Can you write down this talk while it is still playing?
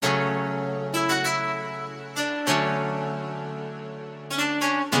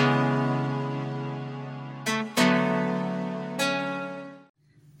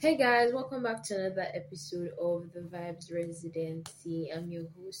Hey guys, welcome back to another episode of the Vibes Residency. I'm your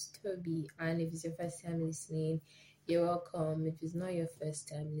host Toby, and if it's your first time listening, you're welcome. If it's not your first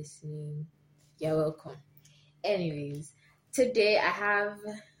time listening, you're welcome. Anyways, today I have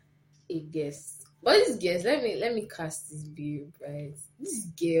a guest. But this guest, let me cast this babe, right? This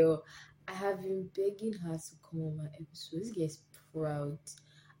girl, I have been begging her to come on my episode. This girl is proud.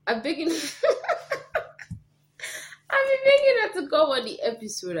 I'm begging I've been begging her to come on the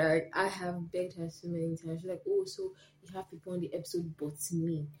episode. I have begged her so many times. She's like, "Oh, so you have people on the episode, but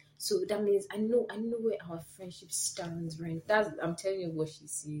me. So that means I know where our friendship stands, right? I'm telling you what she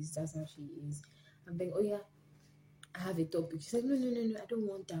sees. That's how she is." I'm like, "Oh yeah, I have a topic." She's like, "No, I don't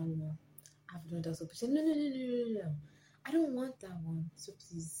want that one. I have another topic." She said, "No, I don't want that one. So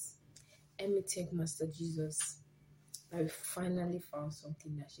please, let me take Master Jesus. I finally found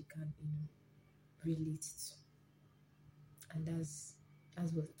something that she can, relate to." And that's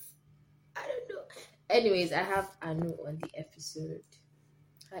what I don't know. Anyways, I have Anu on the episode.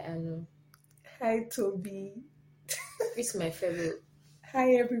 Hi Anu. Hi, Toby. It's my favorite.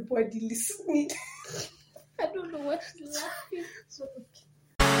 Hi, everybody listening. I don't know what she's laughing.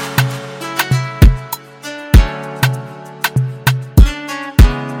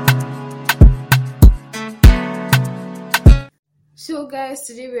 So guys,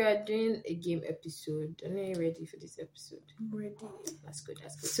 today we are doing a game episode. Are you ready for this episode? I'm ready. That's good.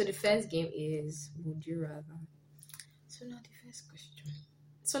 So the first game is Would You Rather? So now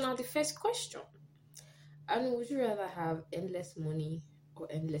the first question. Anu, would you rather have endless money or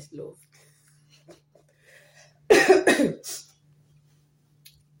endless love? I'd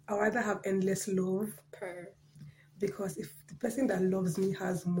rather have endless love Per. because if the person that loves me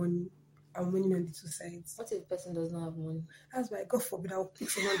has money, I'm winning on the two sides. What if the person does not have money? That's why, God forbid, I'll pick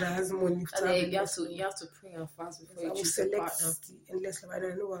someone that has money. You have to pray and fast before you choose a partner. The endless love. I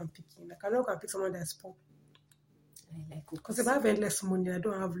don't know what I'm picking. Like, I know I can pick someone that's poor. Because if I have it. endless money, I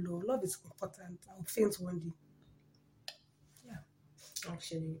don't have love. Love is important. I'll faint one day. Yeah.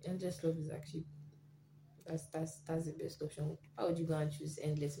 Actually, endless love is actually that's the best option. How would you go and choose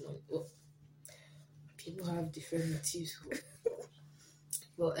endless money? Well, people have different motives.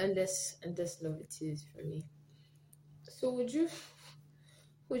 Well, endless love it is for me. So would you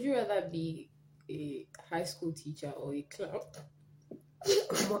rather be a high school teacher or a clown?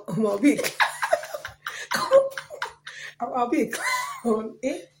 I'll be a clown.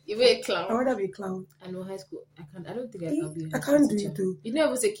 You be a clown. I'd rather be a clown. I know high school. I don't think I can be a high I school can't teacher. do it though. You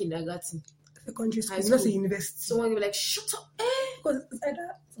never say kindergarten. Secondary High school, not a school. university. Someone will be like, "Shut up!" Because it's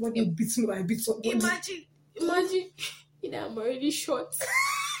either somebody beats me or I beat somebody. Imagine. I'm already short.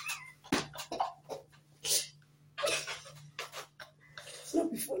 It's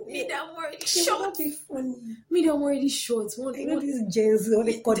not be funny. Me that I'm already It short. will not be funny. Me that I'm already short. You know these Gen Z, what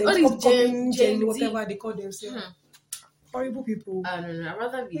they call them, upcoming Gen Z, whatever they call themselves. Horrible people. No. I'd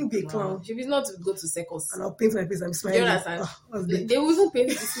rather be a clown. If it's not to go to circus. And I'll paint my face and be smiling. Do you understand? They will even paint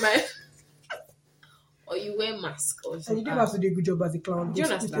you to smile. Or you wear mask or something. And you don't have to do a good job as a clown. Do you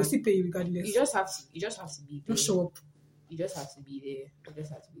understand? They'll still pay you regardless. You just have to be there. Just show up. You just have to be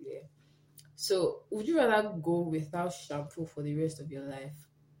there. So, would you rather go without shampoo for the rest of your life,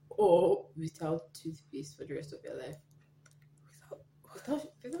 or without toothpaste for the rest of your life?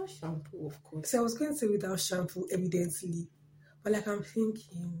 Without shampoo, of course. So I was going to say without shampoo, evidently, but like I'm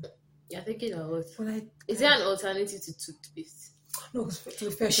thinking. You're thinking of what? But like, is there an alternative to toothpaste? No, to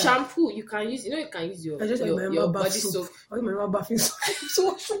be fair, shampoo you can use. You can use your body soap. I remember bathing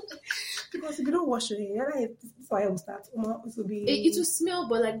soap. Because if you don't wash your hair, that's why I will start. It will smell,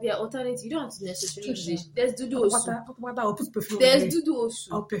 but like there are alternatives. You don't have to necessarily use it. There's Dudu Osu. I'll put perfume. There's Dudu Osu.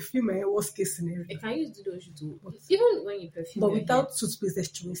 I'll perfume my hair. Worst case scenario. I can use Dudu Osu too. Even when you perfume. But without toothpaste,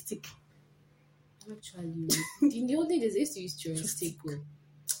 there's chewing stick. Actually, in the old days, they used to use chewing stick.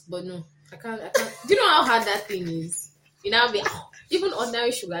 But no, I can't. Do you know how hard that thing is? Even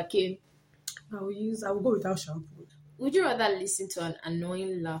ordinary sugar cane. I will go without shampoo. Would you rather listen to an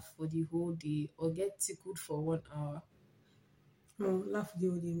annoying laugh for the whole day or get tickled for 1 hour? No, laugh the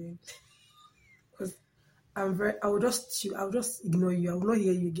whole day, man. Because I will just ignore you. I will not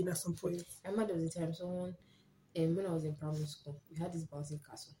hear you again at some point. I remember there was a time someone, when I was in primary school, we had this bouncing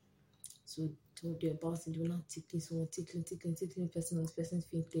castle. So they were bouncing, they were not tickling someone, tickling person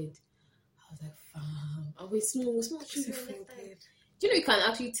fainted. I was like, fam. I was small children. Do you know you can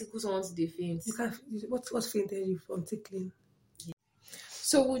actually tickle someone to the faint? You can. What's fainted you from tickling? Yeah.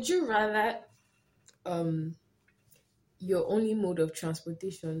 So would you rather your only mode of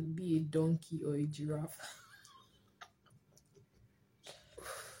transportation be a donkey or a giraffe?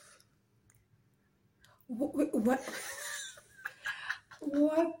 What?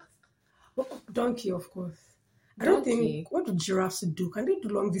 What? Oh, donkey, of course. I don't Donkey. think. What do giraffes do? Can they do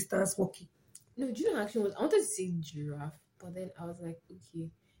long distance walking? No, do you know actually what I wanted to say giraffe, but then I was like, okay,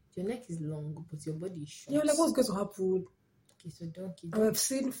 your neck is long, but your body is short. Yeah, like what's going to happen? Okay, so donkey. I've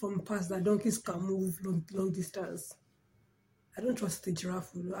seen from past that donkeys can move long distance. I don't trust the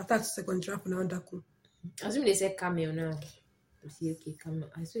giraffe. I thought second giraffe now Daku. Assuming they said camel now. I see, okay, camel.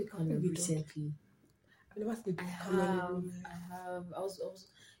 I saw a camel Maybe recently. I've never seen I a have. camel. I was.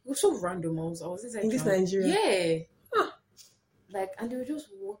 It was so random. I was inside In this camel. Nigeria? Yeah. Huh. Like, and they were just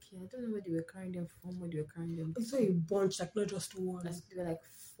walking. I don't know where they were carrying them from. Where they were carrying them. It's a bunch, like not just one. Like, they were like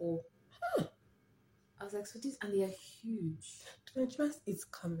 4. I was like, so these, and they are huge. Do Nigerians eat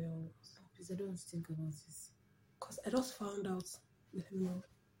camels? Oh, please, I don't want to think about this. Because I just found out. Let me know.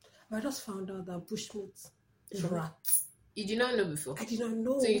 I just found out that bushmeat is Mhm. rat. You did not know before. I did not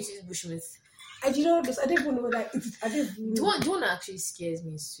know. So you eat bushmeat. I did not know. I didn't even know that. I didn't even The know. one that actually scares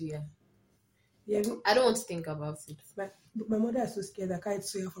me is suya. Yeah, I don't want to think about it. my mother is so scared I can't eat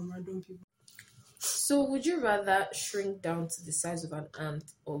soya from random people. So, would you rather shrink down to the size of an ant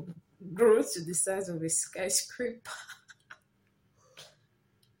or grow to the size of a skyscraper?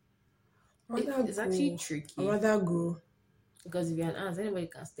 It's actually tricky I'd rather grow. because if you're an ant, anybody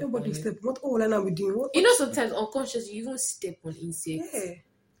can step on Nobody you. step. What all will I be doing? What? You know, sometimes unconsciously you even step on insects. Yeah.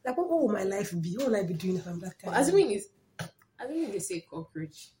 Like what will my life be? What will I be doing if I'm that kind? But assuming they say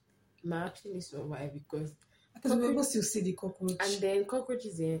cockroach, it might actually survive because Because we will still see the cockroach. and then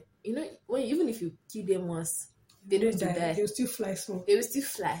cockroaches, you know, even if you kill them once, they don't die. They'll still fly small. They will still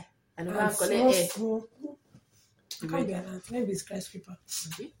fly and And collect small, air. small. I can't be an ant. Maybe a skyscraper.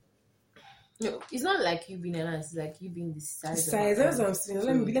 Okay. No, it's not like you being an ant. It's like you being the size. Size. Of That's what I'm ant. saying. So,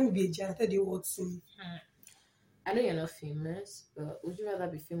 Let me be a giant. Tell you what's in. I know you're not famous, but would you rather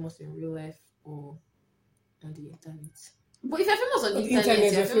be famous in real life or on the internet? But if you're famous on the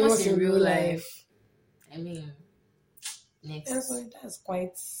internet, you're famous in real life. I mean, next. That's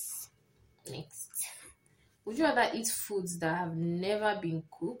quite. Next. Would you rather eat foods that have never been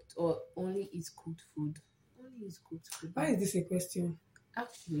cooked or only eat cooked food? Only eat cooked food. Why is this a question?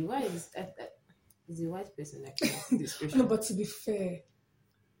 Actually, why is that? Is a white person that can ask this question? No, but to be fair,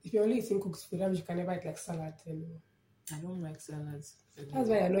 if you're only eating cooked food, that means you can never eat like salad anymore. I don't like salads. That's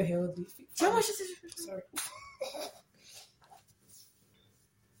why you're not healthy. How much is it? Sorry.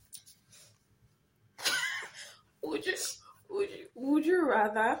 Would you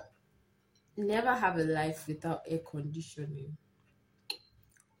rather never have a life without air conditioning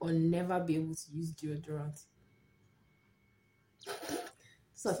or never be able to use deodorant?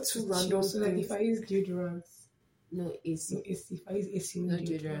 So two random So like things. if I use deodorant, No AC. no AC. If I use AC, No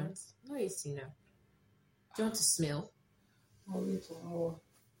deodorant. No AC now. Do you want to smell? I'll wait for more.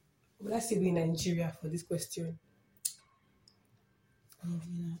 Will I still be in Nigeria for this question? Maybe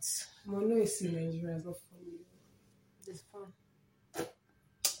not. Well, no AC in Nigeria is not funny. It's fun.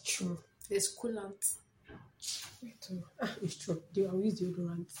 True. There's coolant. It's true. I'll use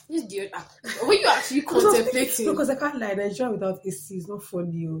deodorant. Use deodorant. What you actually contemplating? No, because I can't lie. Nigeria without AC is not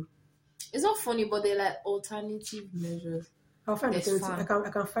funny. It's not funny, but they're like alternative measures. I'll find It's alternative. fun. I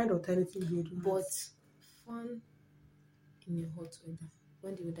can find alternative deodorant. But fun in a hot weather.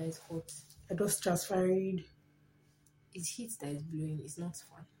 When the weather is hot, I just transferred. it's heat that is blowing. It's not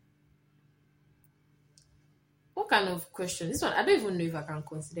fun. What kind of question? This one, I don't even know if I can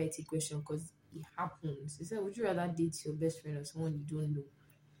consider it a question because it happens. He said, would you rather date your best friend or someone you don't know?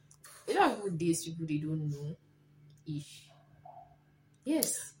 A lot of people date people they don't know. Ish.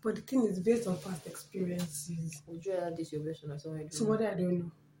 Yes. But the thing is, based on past experiences, Would you rather date your best friend or someone you don't know? somebody I don't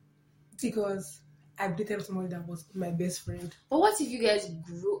know. Because I've dated somebody that was my best friend. But what if you guys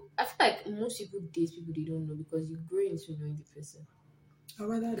grow? I feel like most people date people they don't know because you grow into knowing the person. I'd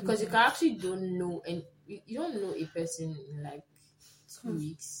rather do Because you that. can actually don't know, and you don't know a person in like 2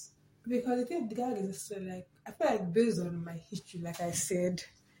 weeks. Because the thing, the guy is so like, I feel like based on my history, like I said,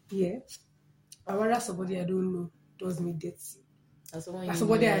 yeah, I'd rather somebody I don't know does me dirty. As someone Like you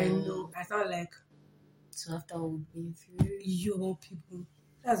somebody know. I know. I sound like So after we've been through, you of all people.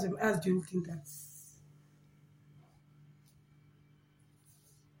 That's the only thing that's.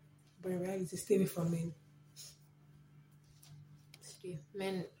 But in reality, stay away from men. stay.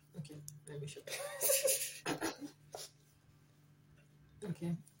 Men. Okay, let me show.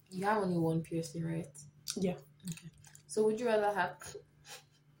 Okay, you have only one piercing, right? Yeah. Okay. So would you rather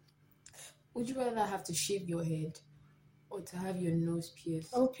have to shave your head or to have your nose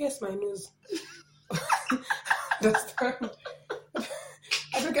pierced? I'll pierce my nose. Understand?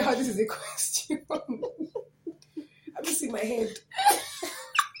 I don't get how this is a question. I'm missing my head.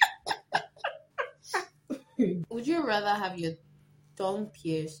 Would you rather have your tongue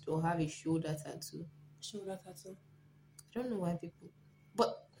pierced or have a shoulder tattoo? Shoulder tattoo. I don't know why people,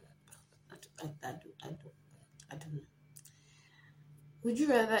 but I don't know. Would you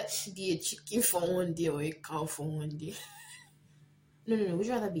rather be a chicken for one day or a cow for one day? No. Would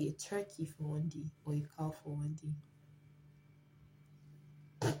you rather be a turkey for one day or a cow for one day?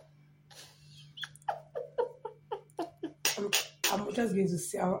 I'm just going to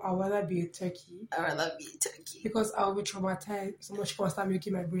say I'd rather be a turkey. I'd rather be a turkey. Because I'll be traumatized. So much can start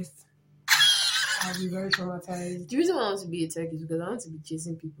making my breast. I'll be very traumatized. The reason why I want to be a turkey is because I want to be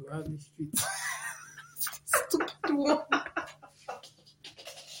chasing people around the street. Stupid one.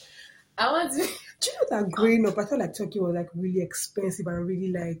 I want to. Do you know that growing up, I felt like turkey was like really expensive and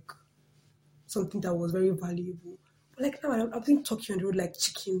really like something that was very valuable. But like now, I'm thinking turkey on the road like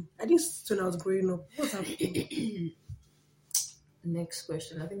chicken. I didn't see when I was growing up. What's happening? Next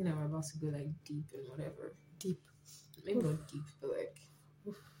question. I think now we're about to go like deep and whatever. Deep. Maybe not deep, but like,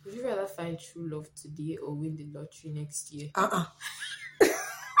 would you rather find true love today or win the lottery next year?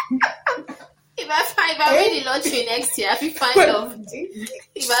 If I win the lottery next year, I will find love.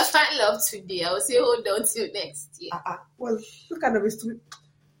 If I find love today, I will say hold on till next year. Well, what kind of a stupid?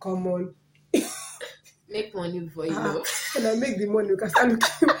 Come on. Make money before you love. When I make the money, you can start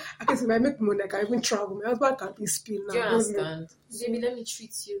looking. I can say, if I make money, I can even travel. My husband can be spin now. Do you understand? Baby, let me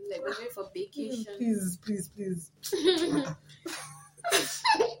treat you like we're going for vacation. Please.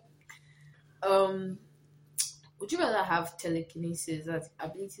 Would you rather have telekinesis, that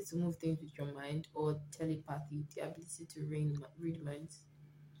ability to move things with your mind, or telepathy, the ability to read minds?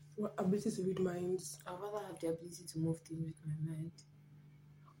 What ability to read minds? I'd rather have the ability to move things with my mind.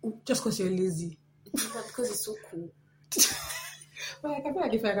 Just because you're lazy. Because it's so cool. But like, I feel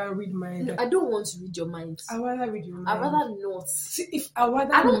like if I can read minds, no, I don't want to read your mind. I'd rather read your mind. I'd rather not. See, if I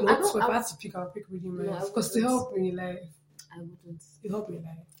rather not, so if I had to pick, I'll pick reading minds. Because to help me in life. I wouldn't. You help me in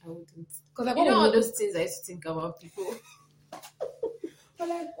life. I wouldn't. Because like, you know all those things I used to think about people. But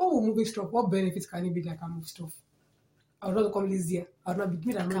like, what will moving stuff? What benefits can it be that I can move stuff? I would not become lazier. I would not be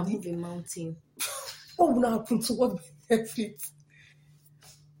good. I can move a mountain. What would not happen to what benefits?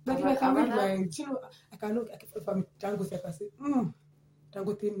 Like if I can read minds, you know, I can look. If I'm Dangote, I can say,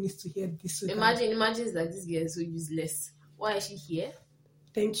 Dangote needs to hear this. Imagine that this girl is so useless. Why is she here?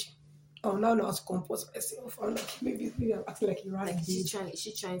 Thank you. Oh, now I know how to compose myself. I'm like, maybe I'm acting like a rat. Like she's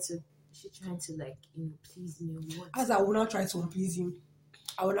trying to like, you know, please me or what? As I will now try to please him,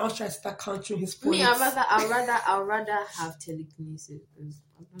 I will now try to start countering his points. Me, I'd rather have telekinesis because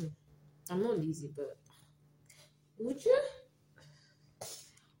I'm not lazy, but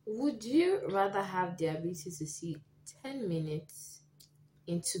would you rather have the ability to see 10 minutes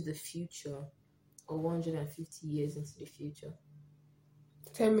into the future or 150 years into the future?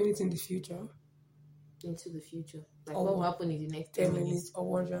 10 minutes in the future. Into the future. Like what will happen in the next 10 minutes? Or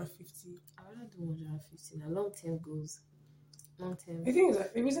 150. I rather do 150 now. Long term goals. Long term. The thing is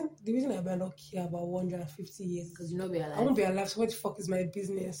that the reason I might not care about 150 years because you know be alive. I won't be alive, so what the fuck is my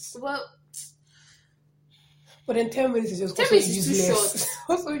business? Well, but then 10 minutes is just 10 minutes is too short.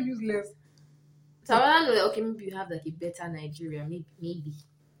 Also useless. So I rather know that okay, maybe you have like a better Nigeria, maybe.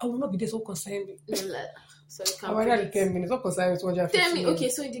 I will not be there, so concerned. No, like, so you can. I rather 10 minutes. What concern is 150? 10 minutes. Okay,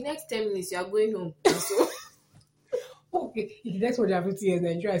 so in the next 10 minutes you are going home. So okay, in the next 150 years,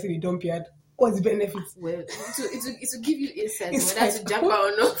 Nigeria is in the dump yard. What's the benefit? Well, it will give you insight whether to jump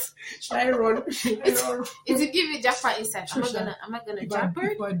or not. Should I run? It will give you jumper insight. Am I gonna jump?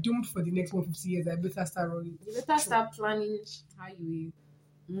 If we're doomed for the next 150 years, I better start running. You better start planning how you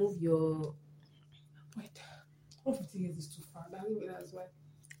will move your. Wait, 150 years is too far. That's why.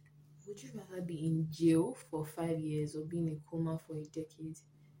 Would you rather be in jail for 5 years or be in a coma for a decade?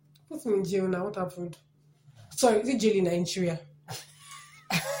 What's in jail now? What happened? Sorry, is it jail in Nigeria?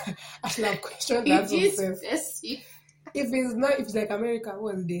 I should have questioned that. If it's like America,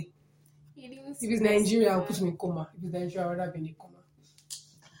 what's the? If it's Nigeria, I'll put me in coma. If it's Nigeria, I'll rather be in a coma.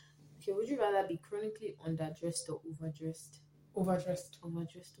 Okay, would you rather be chronically underdressed or overdressed? Overdressed, of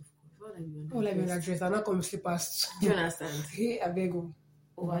course. Why would I be underdressed? I'm not going to sleep past. Do you understand? Hey, I beg you.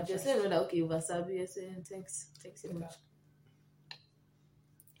 Overdressed. Let me know that. Okay, Wasabi. Yes, thanks so much.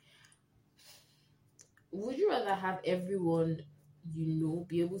 Would you rather have everyone you know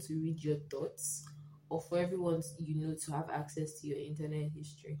be able to read your thoughts, or for everyone you know to have access to your internet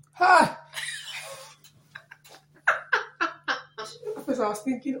history? Ha! Because I was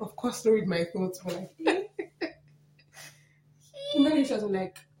thinking, of course, to read my thoughts, but like, internet history was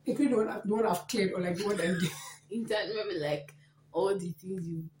like, including the one I've cleared or like the one I did. Internet, maybe like all the things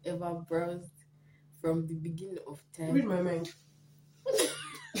you've ever browsed from the beginning of time. Read my mind.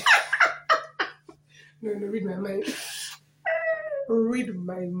 No, read my mind. Read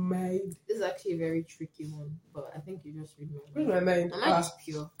my mind. This is actually a very tricky one, but I think you just read my mind. Read my mind. My mind is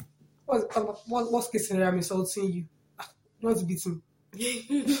pure. What's case scenario? I'm insulting you. Don't beat me.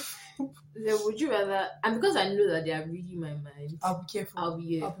 Then would you rather? And because I know that they are reading my mind, I'll be careful. I'll be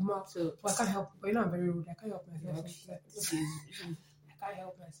here. I'll be mad. So but I can't help. But you know I'm very rude. I can't help myself. actually, I can't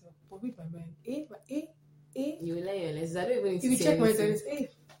help myself. But read my mind. you will learn your lessons. I don't even need If to you say check my anything.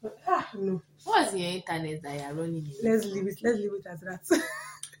 internet, no. What's your internet that you're running in? Let's leave it as that.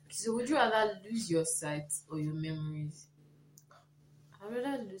 So would you rather lose your sight or your memories? I'd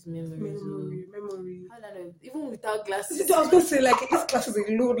rather lose memories. Memory. How do I know? Even without glasses. I was gonna say like these classes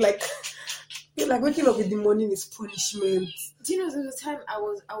alone, like waking up in the morning is punishment. Do you know there was a time I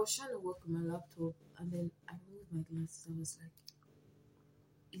was trying to work on my laptop and then I removed my glasses. I was like,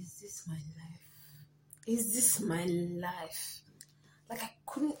 is this my life? Is this my life? Like I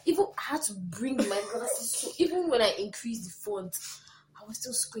couldn't even. I had to bring my glasses. So even when I increased the font, I was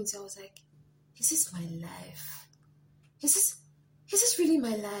still squinting. I was like, is this my life? Is this really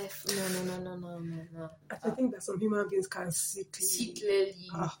my life? No. I think that some human beings can see clearly. See clearly.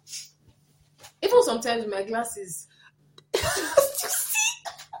 Even sometimes with my glasses.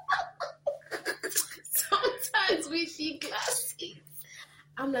 Sometimes with the glasses.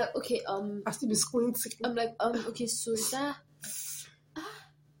 I'm like, okay, I still be squinting. I'm like, okay, so is that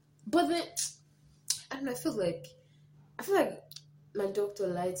but then I don't know, I feel like my doctor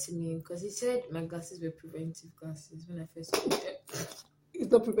lied to me because he said my glasses were preventive glasses when I first got them.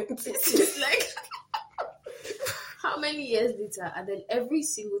 It's not preventive. It's like how many years later, and then every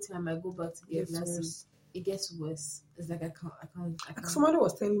single time I go back to get glasses, it gets worse. It's like I can't. Somebody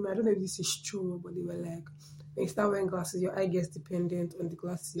was telling me, I don't know if this is true, but they were like, when you start wearing glasses, your eye gets dependent on the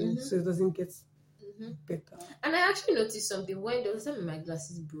glasses, so it doesn't get better. And I actually noticed something when there was time my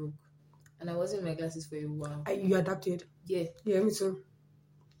glasses broke, and I wasn't wearing my glasses for a while. You adapted? Yeah, me too.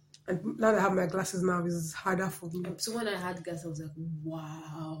 And now that I have my glasses now, it's harder for me. So when I had glasses, I was like,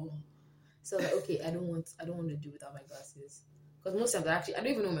 wow. So I was like, okay, I don't want to do without my glasses. Because most times I don't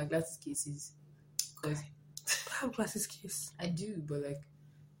even know my glasses case is. Because I have glasses case. I do, but like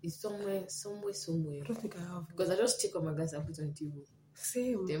it's somewhere. I don't think I have. Because I just take off my glasses and put it on the table.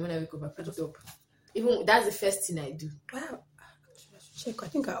 Same. Then when I wake up, I put it up. Even that's the first thing I do. Wow. I should check. I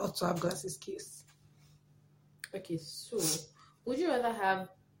think I ought to have glasses case. Okay, so would you rather have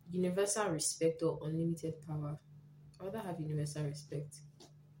universal respect or unlimited power? I'd rather have universal respect.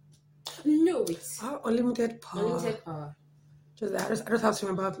 No, it's unlimited power. Unlimited power. I just have to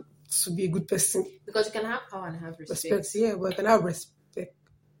remember to be a good person. Because you can have power and have respect. Yeah, but I can have respect.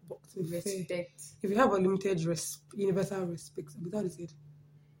 Respect. If you have unlimited universal respect, without it.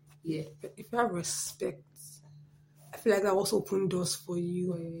 Yeah. But if you have respect, I feel like that also open doors for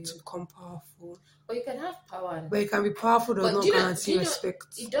you to become powerful. Or you can have power. But you can be powerful does not guarantee respect.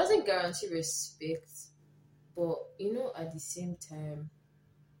 It doesn't guarantee respect. But, at the same time...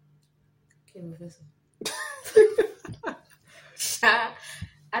 Okay, Professor.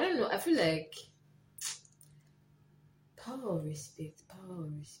 I don't know. I feel like... Power or respect.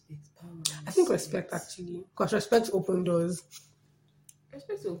 I think respect, actually. Because respect opens doors.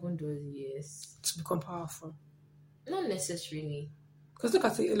 Respect open doors, yes. To become powerful. Not necessarily. Because look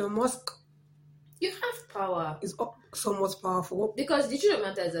at Elon Musk. You have power. Is somewhat powerful. Because the truth of the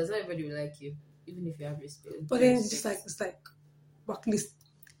matter is that not everybody will like you, even if you have respect. But then it's like at least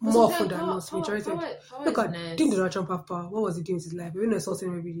more often than not. Majority. Look at didn't Donald Trump have power? What was he doing in his life? Even assaulting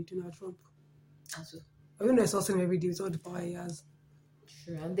him every day, Donald Trump. Even assaulting him every day with all the power he has.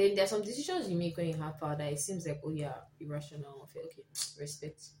 Sure. And then there's some decisions you make when you have power that it seems like, irrational. Okay,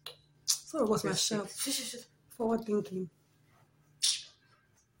 respect. So what's my shout? Forward thinking.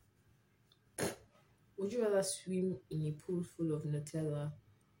 Would you rather swim in a pool full of Nutella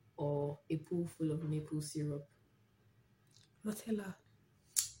or a pool full of maple syrup? Nutella.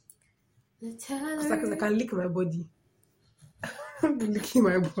 Because I can lick my body. I'm licking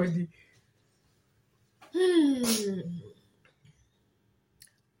my body.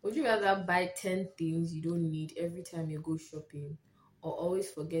 Would you rather buy 10 things you don't need every time you go shopping, or always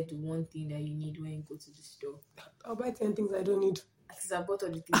forget the one thing that you need when you go to the store? I'll buy 10 things I don't need. At least I bought all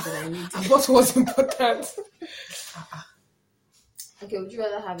the things that I need. I bought what's important. Okay, would you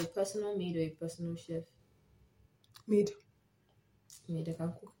rather have a personal maid or a personal chef? Maid. Maid, I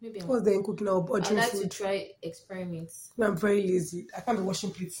can cook. Maybe what's there in cooking now? I'd like to try experiments. I'm very lazy. I can't be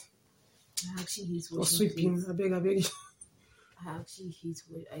washing plates. I actually hate washing or sweeping. plates. I beg. I actually hate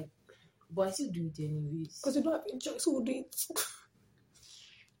what but I still do it anyways. Because you don't have a choice, so do it.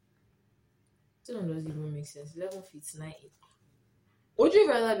 Still doesn't even make sense. 11 feet, 9 inches. Would you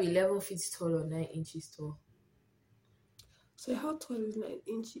rather be 11 feet tall or 9 inches tall? So how tall is 9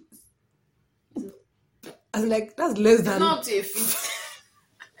 inches? I was like, that's less than. Not a feet.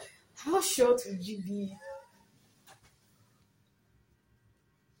 How short would you be?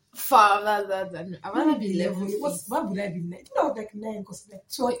 Far than I rather be 11. Why would I be 9? No, like 9 because like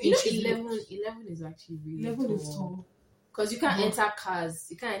 12 inches. 11 is actually really 11 tall. Is tall. Because you can't enter cars.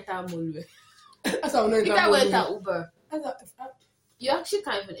 You can't enter mall. That's how I know you can't enter Uber. You actually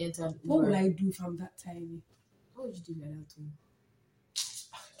can't even enter Uber. What would I do if I'm that tiny? What would you do like that too?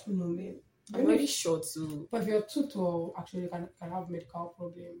 I don't know, man. I'm very short, so. But if you're too tall, actually, you can have medical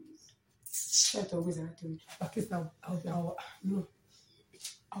problems. Try to always anything. At least I'll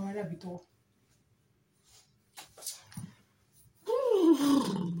rather be tall.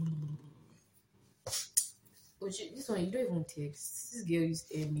 This one, you don't even text. This girl used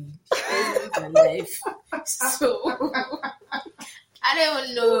to air me. She airs me her life. So, I don't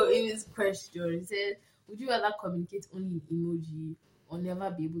even know if it's question. He said, would you rather communicate only in emoji or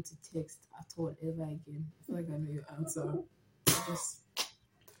never be able to text at all ever again? I feel like I know your answer.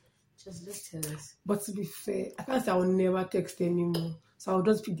 Just tell us. But to be fair, I can't say I will never text anymore. So I'll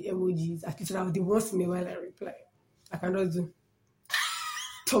just pick the emojis. At least I'll the once in a while I reply. I can just do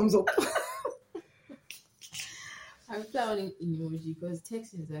thumbs up. I reply only in emoji because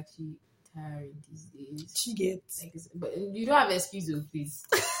texting is actually tiring these days. She gets. But you don't have excuse, though, please.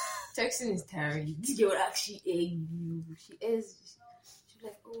 Texting is tiring. This girl actually air you. She's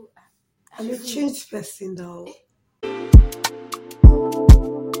like, oh. I'm a changed person though.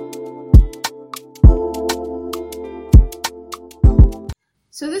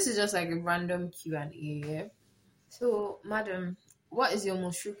 So this is just like a random Q&A, yeah? So, madam, what is your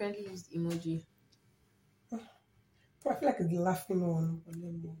most frequently used emoji? I feel like it's the laughing one.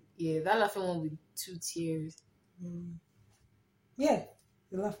 Yeah, that laughing one with 2 tears. Yeah,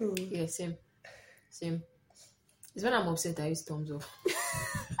 the laughing one. Yeah, same. It's when I'm upset I use thumbs up.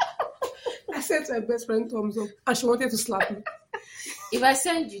 I said to my best friend thumbs up, and she wanted to slap me. If I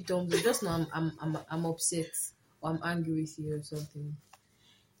send you thumbs up, just know I'm upset or I'm angry with you or something.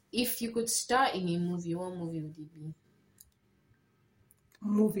 If you could star in a movie, what movie would it be?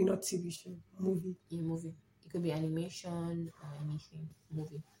 Movie, not TV show. Movie. Yeah, movie. It could be animation or anything.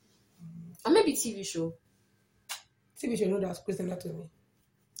 Movie. Or maybe TV show. TV show, no, that's Grey's Anatomy.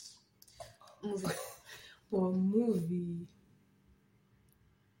 Movie. Or movie.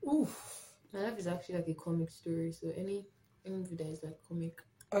 Oof. My life is actually like a comic story, so any movie that is like comic.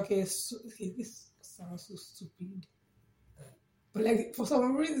 Okay, this sounds so stupid. But like for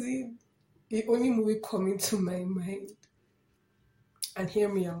some reason, the only movie coming to my mind, and hear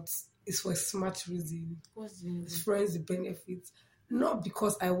me out, is for a smart reason. What's the movie? It's Friends with Benefits. Not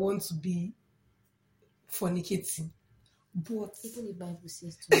because I want to be fornicating, but even the Bible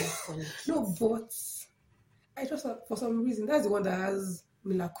says to be fornicating. No, but I just for some reason that's the one that has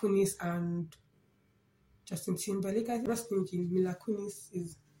Mila Kunis and Justin Timberlake. I was thinking Mila Kunis,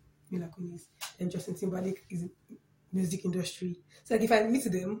 and Justin Timberlake is in music industry. So like if I meet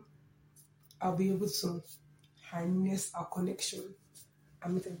them, I'll be able to harness our connection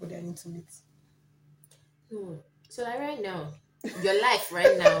and meet everybody I need to meet. So like right now, your life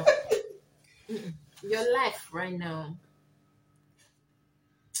right now,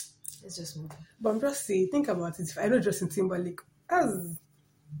 let's just move on. But I'm just saying, think about it. If I know Justin Timberlake, as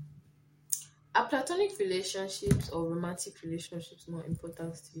are platonic relationships or romantic relationships more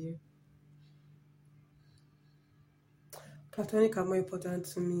important to you? Platonic are more important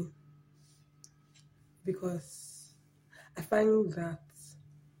to me because I find that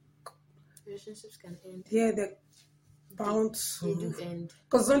relationships can end. Yeah, they're bound to. They do end.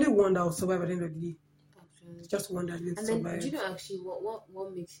 Because there's only one that will survive at the end of the day. Absolutely. Just one that will survive. And then, do you know actually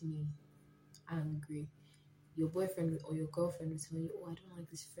what makes me angry? Your boyfriend or your girlfriend will tell you, oh, I don't like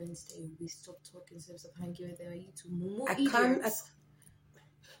this friend staying. We stop talking, stop hanging with them. Are you two mumu idiots?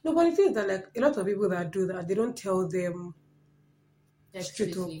 No, but the thing is that like a lot of people that do that, they don't tell them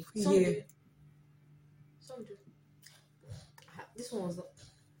straight up. Some do. This one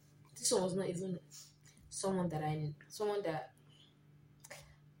was not even someone that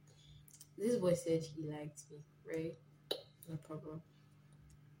this boy said he liked me, right? No problem.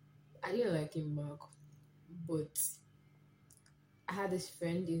 I didn't like him back, but I had this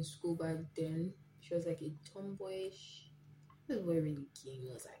friend in school back then. She was like a tomboyish. This boy really came. He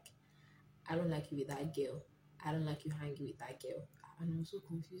was like, I don't like you with that girl. I don't like you hanging with that girl. And I was so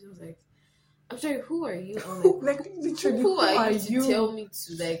confused. I was like, I'm sorry, who are you? Like literally, who are you to tell me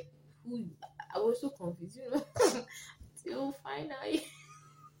to like who? I was so confused, Till finally,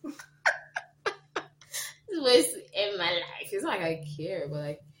 this was in my life. It's not like I care, but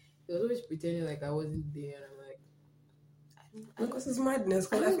like he was always pretending like I wasn't there, and I'm like, I Because it's madness.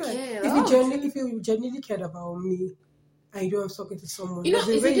 I Because I don't feel care. like if you genuinely cared about me and you know I'm talking to someone, it's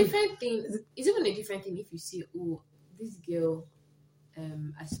a different thing. It's even a different thing if you say, "Oh, this girl,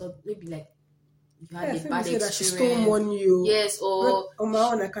 I saw maybe like you had a bad experience that she stole money." Yes, or on my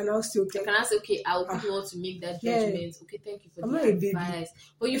own, I can now say, okay. I would want to make that judgment. Yeah. Okay, thank you for the advice.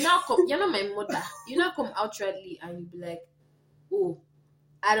 But you now come, you're not my mother. You now come outrightly and you be like, "Oh,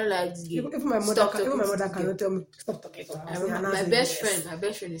 I don't like this game." If my mother cannot tell me stop talking to her. My best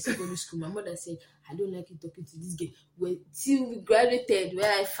friend in secondary school, my mother said, "I don't like you talking to this girl." Till we graduated, we're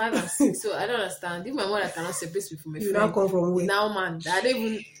like 5 and 6. So I don't understand. If my mother cannot separate me from my friend, now come from where? Now, man, I don't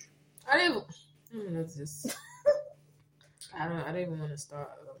even. What's this? I don't even want to start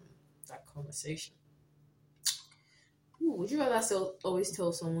that conversation. Ooh, would you rather always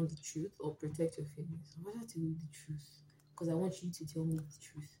tell someone the truth or protect your feelings? I'd rather tell you the truth because I want you to tell me the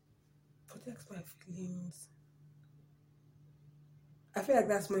truth. Protect my feelings. I feel like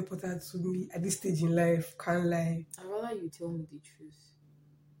that's more important to me at this stage in life. Can't lie. I'd rather you tell me the truth.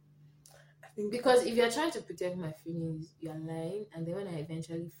 I think because if you're trying to protect my feelings, you're lying, and then when I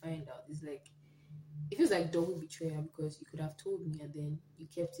eventually find out, it feels like double betrayal because you could have told me and then you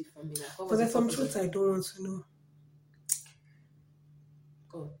kept it from me. Like, but there's some truths I don't want to know.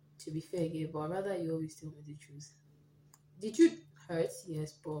 God, to be fair, yeah, but I'd rather you always tell me the truth. The truth hurts,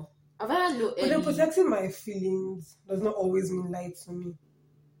 yes, but I'd rather know. But then protecting my feelings does not always mean lie to me.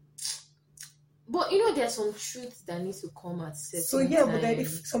 But there's some truths that need to come at certain So yeah, but then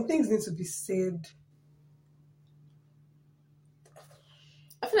if some things need to be said.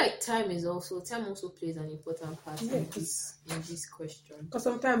 I feel like time also plays an important part in this question. Because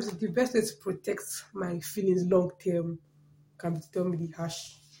sometimes the best way to protect my feelings long term can be to tell me the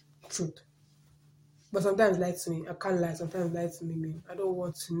harsh truth. But sometimes lie to me. I can't lie. Sometimes lie to me, man. I don't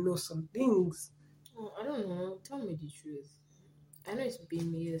want to know some things. Oh, I don't know. Tell me the truth. I know it's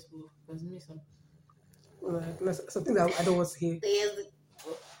been years, but there's me some things I don't want to hear.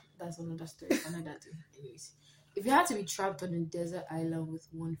 That's another story. Another thing. Anyways. If you had to be trapped on a desert island with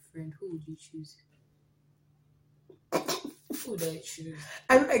one friend, who would you choose? Who would I choose?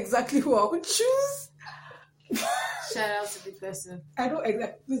 I know exactly who I would choose. Shout out to the person. I know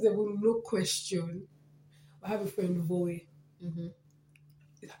exactly. There's no question. I have a friend, Voe. Mm-hmm.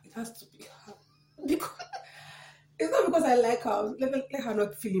 It has to be her. Because it's not because I like her. Let her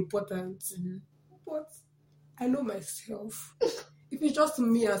not feel important. Mm-hmm. But I know myself. If it's just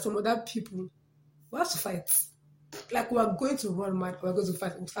me and some other people, we have to fight. Like, we're going to run mad, we're going to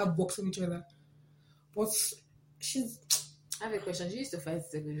fight, we'll start boxing each other. But I have a question. She used to fight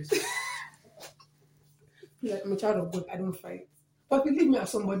secondary like, I'm a child of God, I don't fight. But you leave me as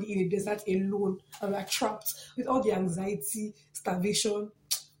somebody in a desert alone, and we're trapped with all the anxiety, starvation.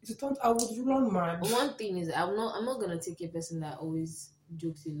 I would run mad. One thing is, I'm not gonna take a person that always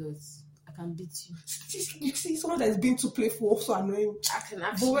jokes a lot. I can beat you. You see, someone that is being too playful, also annoying. I can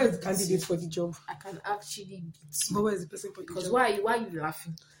actually. But where is the candidate for the job? I can actually beat you. But where is the person for the job? Because why are you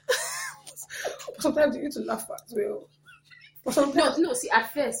laughing? Sometimes you need to laugh as well. But sometimes no. See,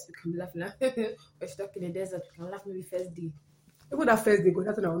 at first we can be laughing. We're stuck in the desert. We can laugh maybe first day. Even that first day,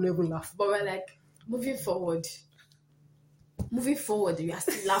 that's when I will never laugh. But we're like moving forward. We are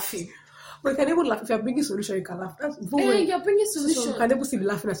still laughing. But you can even laugh. If you're bringing solution, you can laugh. You're bringing solution. You can even see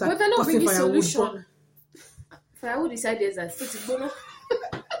laughing as but they're not bringing solution. Firewood is ideas that it's bono.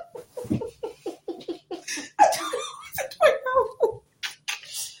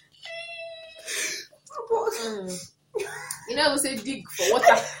 You never say dig for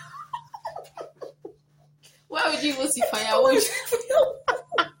water. Why would you even see firewood?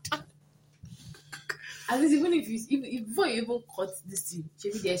 At least even if before you even cut this thing,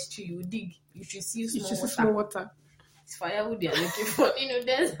 maybe there's tree, you dig. You should see small water. It's firewood you're looking for.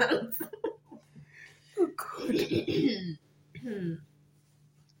 There's oh God.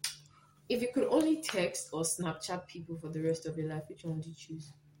 If you could only text or Snapchat people for the rest of your life, which one would you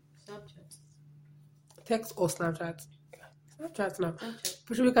choose? Snapchat. Text or Snapchat? Snapchat now.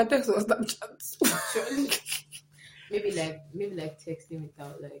 But we can text or Snapchat. maybe like texting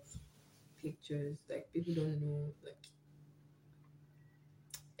without like pictures. Like people don't know like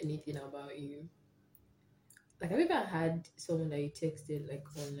anything about you. Like, have you ever had someone that you texted like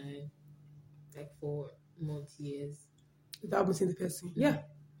online, like for months, years? Without meeting the person? Yeah.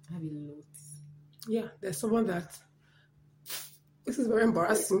 I have a lot. Yeah, there's someone that. This is very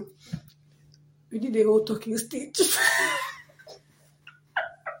embarrassing. We did a whole talking stage.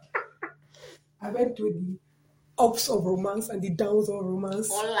 I went to the ups of romance and the downs of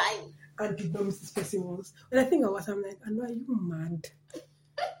romance. Online. And did not miss this person once. When I think about it, I'm like, I know, are you mad?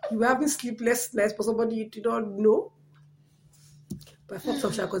 You were having sleepless nights for somebody you did not know? But I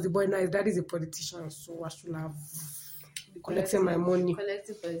fucked up because the boy now his dad is a politician, so I should have collecting my money.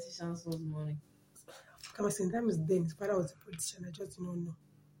 Collecting politicians' money. Come on, saying that was then his father was a politician. I just don't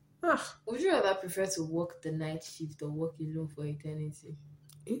know. Would you rather prefer to work the night shift or work alone for eternity?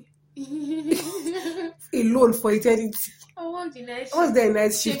 Alone for eternity. I work the night shift. What's the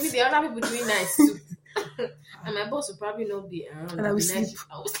night shift? Maybe the other people doing nights too. And my boss will probably not be around. And I will sleep.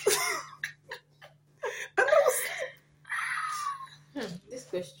 This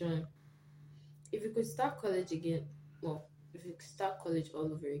question. If you could start college again, if you could start college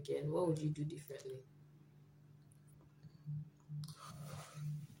all over again, what would you do differently?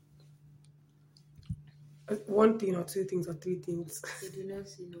 One thing or two things or three things. You do not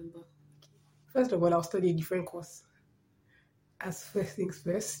see number. First of all, I'll study a different course. As first things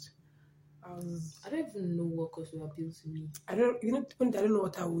first. I don't even know what course will appeal to me. I don't know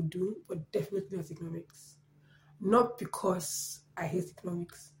what I would do, but definitely not economics. Not because I hate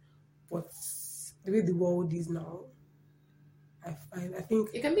economics, but the way the world is now, I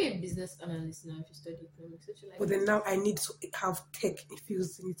think you can be a business analyst now if you study economics. But then now I need to have tech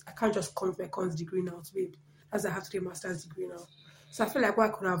infused in it. I can't just come with my cons degree now to it, as I have to do a master's degree now. So I feel like what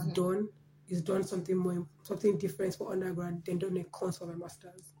I could have done is done something different for undergrad, then done a cons for my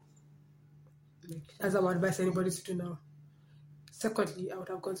master's. As I would advise anybody to do now. Secondly, I would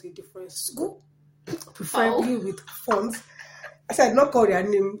have gone to a different school, preferably with funds. I said not call their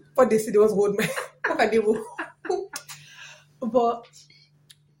name, but they said they was hold my but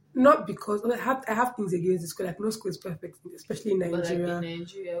not because I have things against the school. Like no school is perfect, especially in Nigeria. But like in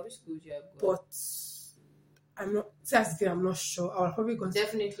Nigeria, which school do you have gone? But I'm not. That's the thing. I'm not sure. I would probably gone.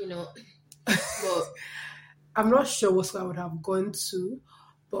 Definitely not. But I'm not sure what school I would have gone to.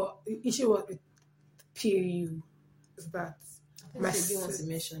 But the issue was with PAU is that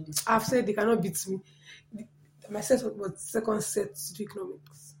I've said they cannot beat me. My set was second set to do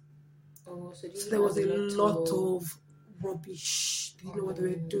economics. Oh, so there was a lot of rubbish. They didn't know what they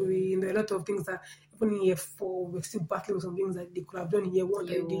were doing. There were a lot of things that even in year 4 we're still battling with some things that they could have done in year 1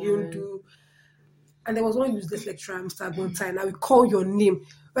 that they didn't do. And there was one useless lecturer, Mr. Agontine. I will call your name.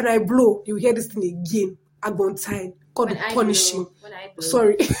 When I blow, you will hear this thing again. Agontine. God will punish him.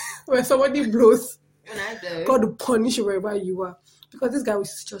 Sorry. When somebody blows, God will punish you wherever you are. Because this guy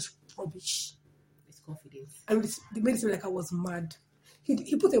was just rubbish. It's confidence. And it made it seem like I was mad.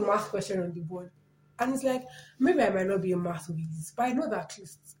 He put a math question on the board. And it's like, maybe I might not be a math whiz, but I know that at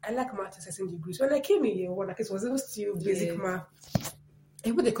least I like math to certain degrees. When I came in year 1, like it was still basic math.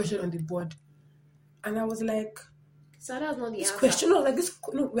 He put a question on the board. And I was like, so that's not the this answer.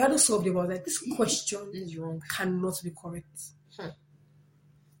 Question, we hadn't solved it. I was like, this question is wrong. Cannot be correct.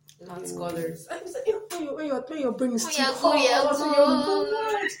 Not scholars. And it's like, when your brain is still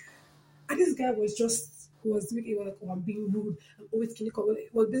and this guy was just, he was like, I'm being rude. I'm always clinical. He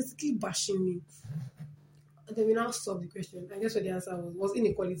was basically bashing me. And then we now solved the question. And guess what the answer was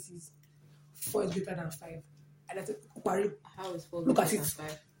inequalities. 4 is greater than 5. And I said, how is 4 look greater at it. than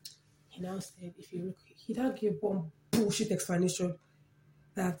 5? He now said, if you look, he now gave one bullshit explanation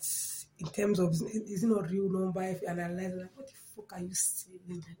that in terms of, is it not real number? If you analyze, like, what the fuck are you saying?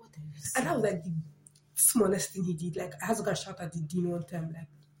 Like, what are you saying? And that was like the smallest thing he did. Like, I had to go shout at the dean one time, like,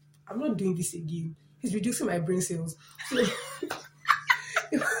 I'm not doing this again. He's reducing my brain cells. So, like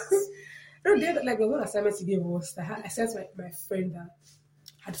the one assignment he gave us, I sent my friend that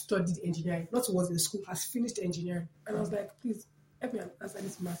had studied engineering, not was in school, has finished engineering. And I was like, please, help me answer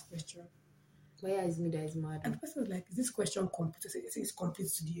this math question. Where is me that is mad? And the person was like, is this question complete? I said, it's complete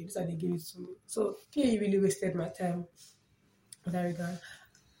today. This is how they gave it to me. So, he really wasted my time with that regard.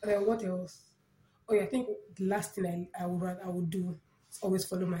 And then what else? Oh, yeah, I think the last thing I would do is always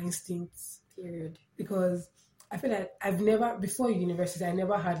follow my instincts. Period. Because I feel like before university, I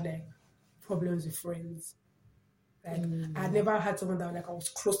never had like problems with friends. Like, I had never had someone that like I was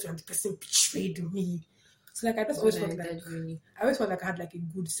close to and the person betrayed me. So like I just always felt like I had like a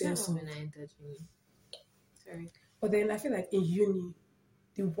good sense of. When I entered uni. Sorry. But then I feel like in uni,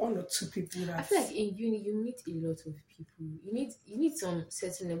 the 1 or 2 people that I feel like in uni you meet a lot of people. You need some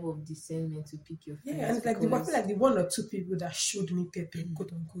certain level of discernment to pick your friends. Yeah, and like I feel like the 1 or 2 people that showed me pepper,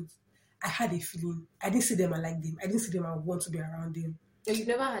 quote unquote, I had a feeling. I didn't see them and like them. I didn't see them and want to be around them. So you've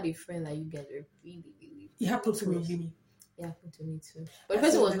never had a friend like you guys are really, really. It happened to me in uni. It happened to me too. But the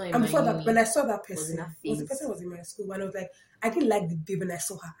person was not in my uni. When I saw that person, the person was in my school. And I was like, I didn't like the babe when I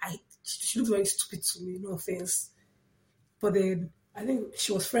saw her. She looked very stupid to me, no offense. But then I think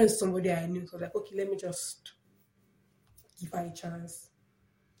she was friends with somebody I knew. So I was like, okay, let me just give her a chance.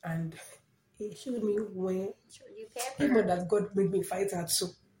 And he showed me when even that God made me fight her too.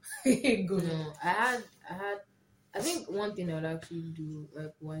 No, I had I think one thing I would actually do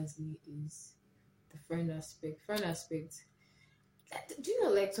like wisely is the friend aspect. Friend aspect. Do you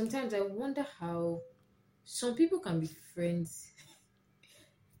know, like sometimes I wonder how some people can be friends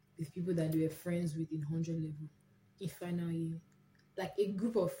with people that they were friends with in 100 level in final year. Like a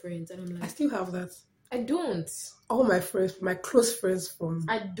group of friends, and I'm like, I still have that. I don't. All my friends, my close friends from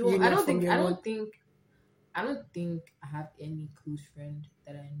I don't. I don't think I have any close friend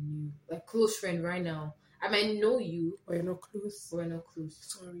that I knew. Like close friend right now. I might know you, but you're not close. But we're not close.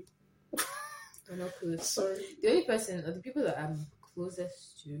 Sorry. We're not close. Sorry. The only person or the people that I'm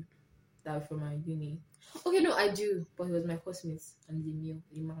closest to that are from my uni. Okay, no, I do, but he was my classmate and the male,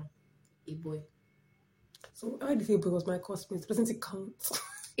 a man, a boy. So I do think it was my classmate. Doesn't it count?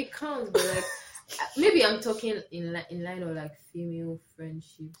 It counts, but like maybe I'm talking in line of like female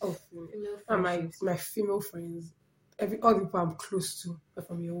friendships. Oh, female friendships. My female friends, all the people I'm close to are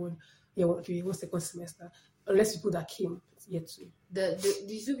from your own second semester, unless people that came yet to.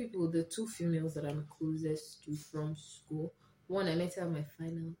 These two people, the two females that I'm closest to from school. One I met her at my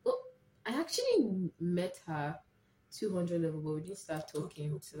final. Oh, I actually met her 200 level, but we didn't start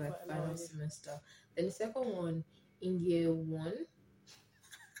talking till like final semester. Then the second one in year 1.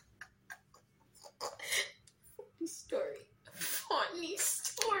 Funny story.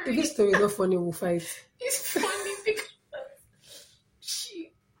 If this story is not funny, we'll fight. It's funny because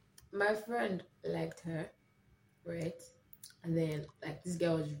my friend liked her, right? And then like this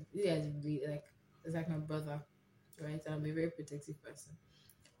guy is really like, it's like my brother, right? And I'm a very protective person,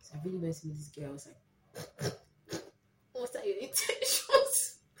 so I really went to meet this girl. I was like, what are your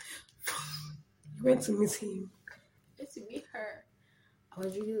intentions? You went to meet him. I went to meet her. I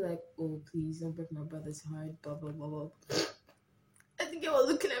was really like, oh please don't break my brother's heart, blah blah blah blah. I think I was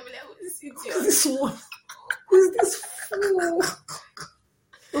looking at me like, who's this idiot? Who's this one? Who's this fool?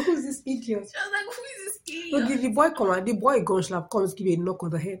 Who's this idiot? I was like, who is this idiot? Okay, the boy gun slap comes give a knock on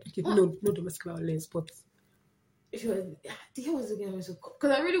the head. Okay, no domestic violence, but the girl was looking at me so cool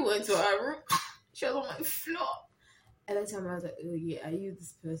because I really went to her room. She was on my floor. And that time I was like, oh yeah, are you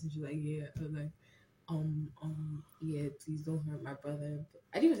this person? She's like, yeah. I was like, yeah, please don't hurt my brother.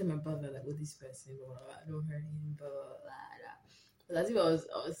 I didn't even say my brother like with this person, blah, blah, blah, don't hurt him, blah blah blah. But as if I was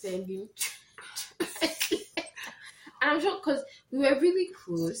sending. And I'm sure because we were really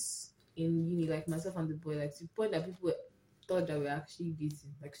close in uni, like myself and the boy, like to the point that people thought that we were actually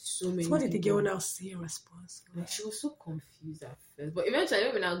dating. Like so many. So what did the girl now say in response? Like she was so confused at first, but eventually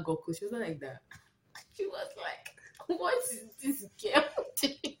when I got close, she was not like that. She was like, "What is this girl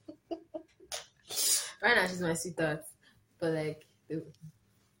doing?" Right now she's my sweetheart, but like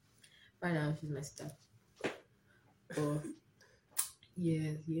right now she's my sweetheart. But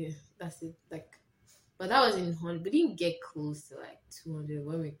yeah, that's it. Like. But that was in 100. We didn't get close to like 200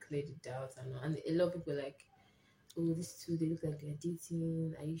 when we cleared it out. And a lot of people were like, oh, these two, they look like they're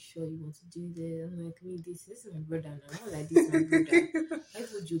dating. Are you sure you want to do this? I'm like, this is my brother now. I'm not like this, my brother. I'm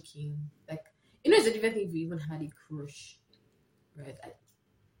so joking. Like, it's a different thing if you even had a crush. Right?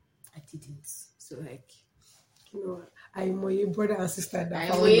 I didn't. So, like, I'm my brother and sister. Do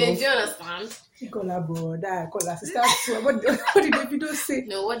you understand? She call her brother, I call her sister. What did the video say?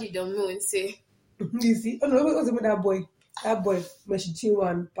 No, what did the moon say? You see? Oh no, what was about that boy? That boy, Meshichiwa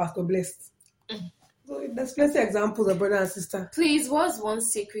and Pastor Blessed. So there's plenty of examples of brother and sister. Please, what's one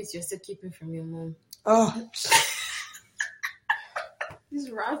secret you're still keeping from your mom? Oh. This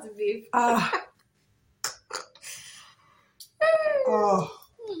rat, babe. Oh.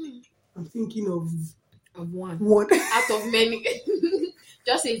 I'm thinking of one. One. Out of many.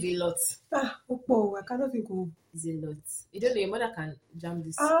 Just say it's a lot. Oh, I cannot think of. It's a lot. You don't know, your mother can jam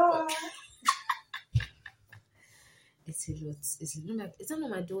this. It's a lot. It's not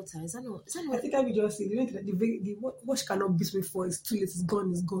my daughter. It's not. I think I will just say the what she cannot beat me for is too late. It's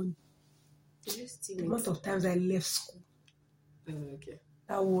gone. It's gone. The amount of times I left school. Okay.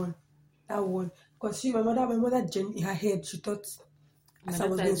 That one. Because my mother, in her head, she thought as I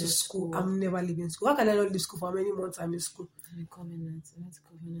was going to school, I'm never leaving school. How can I not leave school for many months? I'm in school. I'm covenant. I'm not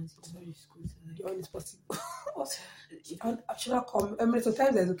covenant. I'm not in school. The only possible. I should not come. I mean,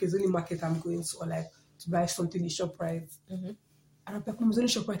 sometimes there's it's only market I'm going to, or like to buy something in ShopRite. And I'm like, it's only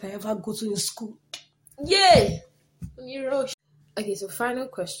ShopRite I ever go to in school. Yay! Okay, so final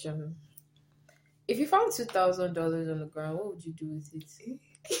question. If you found $2,000 on the ground, what would you do with it?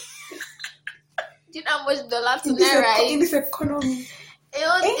 Do you know how much dollar to naira in this economy? It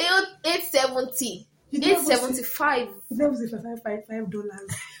was 870. 875. That was $5.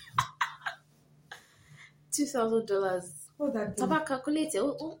 $2,000. What's that thing? Calculator.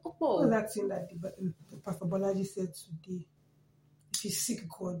 What's that thing that Pastor Bolaji said today? If you seek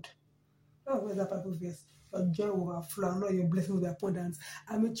God. Oh, where's that Bible verse? Your joy will overflow, not your blessing will be abundant.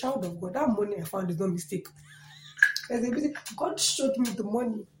 I'm a child of God. That money I found is no mistake. God showed me the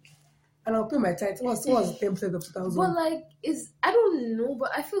money. And I'll pay my tithe. What's 10% of 2,000? But like, I don't know,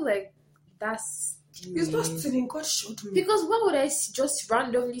 but I feel like that's stealing. It's not stealing. God showed me. Because why would I just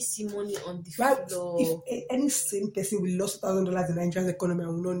randomly see money on the floor? If any sane person will lose $1,000 in Nigeria's economy, I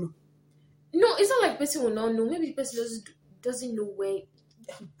will not know. No, it's not like person will not know. Maybe the person doesn't know where.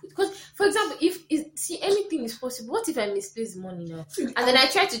 Because, for example, if anything is possible, what if I misplace money now? And then I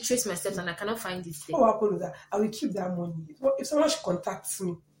try to trace my steps and I cannot find it there? What will happen with that? I will keep that money. If someone contacts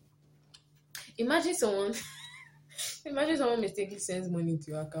me. Imagine someone mistakenly sends money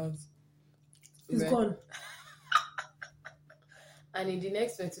to your account. It's gone. And in the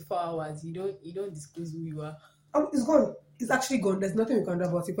next 24 hours, you don't disclose who you are. It's gone. It's actually gone. There's nothing we can do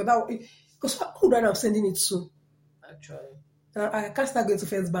about it. But because who do I am sending it to? Actually. I can't start going to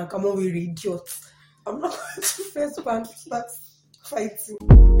First Bank. I'm already an idiot. I'm not going to First Bank to start fighting.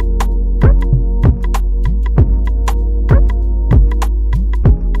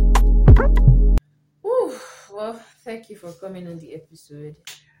 Well, thank you for coming on the episode.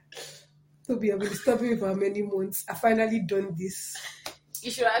 Toby, I've been disturbing you for many months. I finally done this. You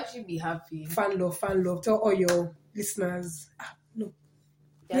should actually be happy. Fan love. Tell all your listeners. No.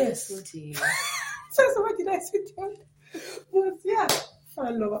 They're listening to you. So what did I say to you? But yeah,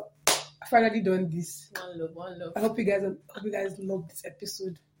 fan love. I finally done this. One love. I hope you guys love this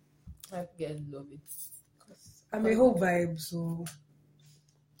episode. I hope you guys love it. I'm a whole vibe, so.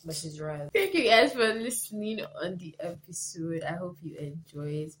 But she's right. Thank you guys for listening on the episode. I hope you enjoy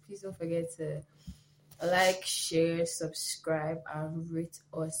it. Please don't forget to like, share, subscribe, and rate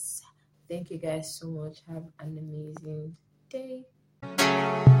us. Thank you guys so much. Have an amazing day.